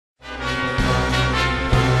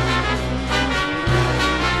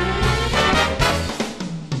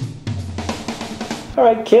All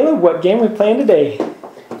right, Caleb, what game are we playing today?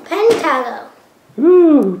 Pentago.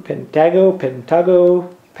 Ooh, Pentago,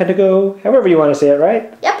 however you want to say it,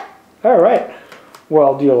 right? Yep. All right.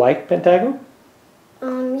 Well, do you like Pentago?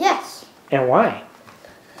 Yes. And why?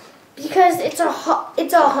 Because it's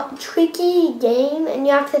a tricky game, and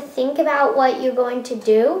you have to think about what you're going to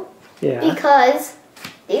do. Yeah. Because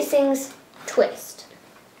these things twist.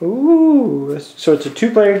 Ooh, so it's a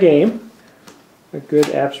two-player game. A good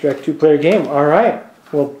abstract two-player game. All right.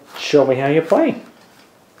 Well, show me how you play.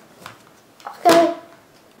 Okay.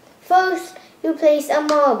 First, you place a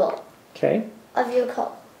marble Okay. of your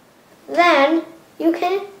color. Then, you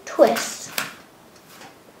can twist.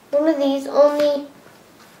 One of these only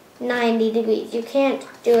 90 degrees. You can't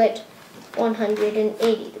do it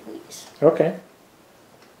 180 degrees. Okay.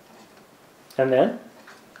 And then?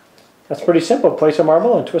 That's pretty simple. Place a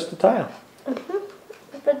marble and twist a tile.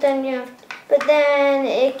 But then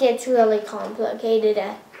it gets really complicated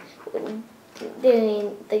at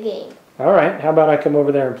doing the game. All right. How about I come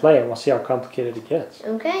over there and play and we'll see how complicated it gets.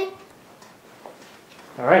 Okay?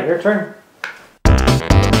 All right, your turn.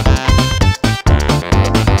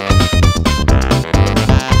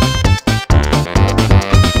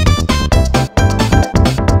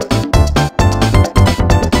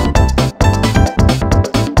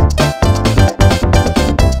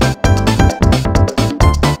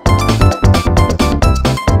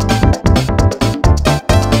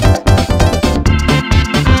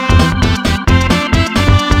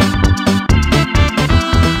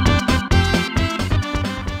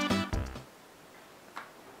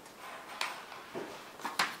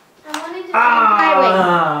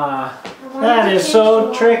 That is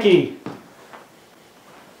so tricky.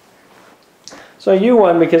 So you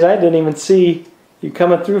won because I didn't even see you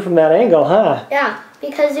coming through from that angle, huh? Yeah,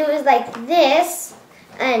 because it was like this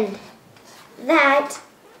and that,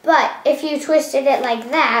 but if you twisted it like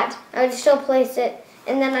that, I would still place it,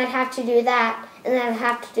 and then I'd have to do that, and then I'd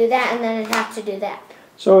have to do that, and then I'd have to do that.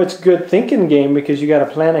 So it's a good thinking game because you got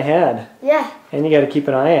to plan ahead. Yeah. And you got to keep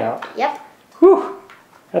an eye out. Yep. Whew,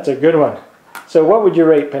 that's a good one. So what would you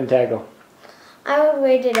rate Pentago? I would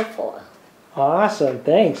rate it a 4. Awesome,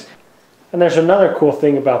 thanks. And there's another cool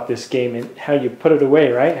thing about this game and how you put it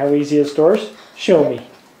away, right? How easy it stores? Show me.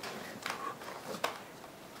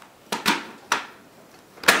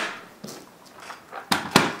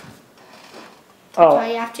 That's all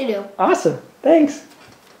you have to do. Awesome, thanks.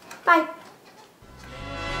 Bye.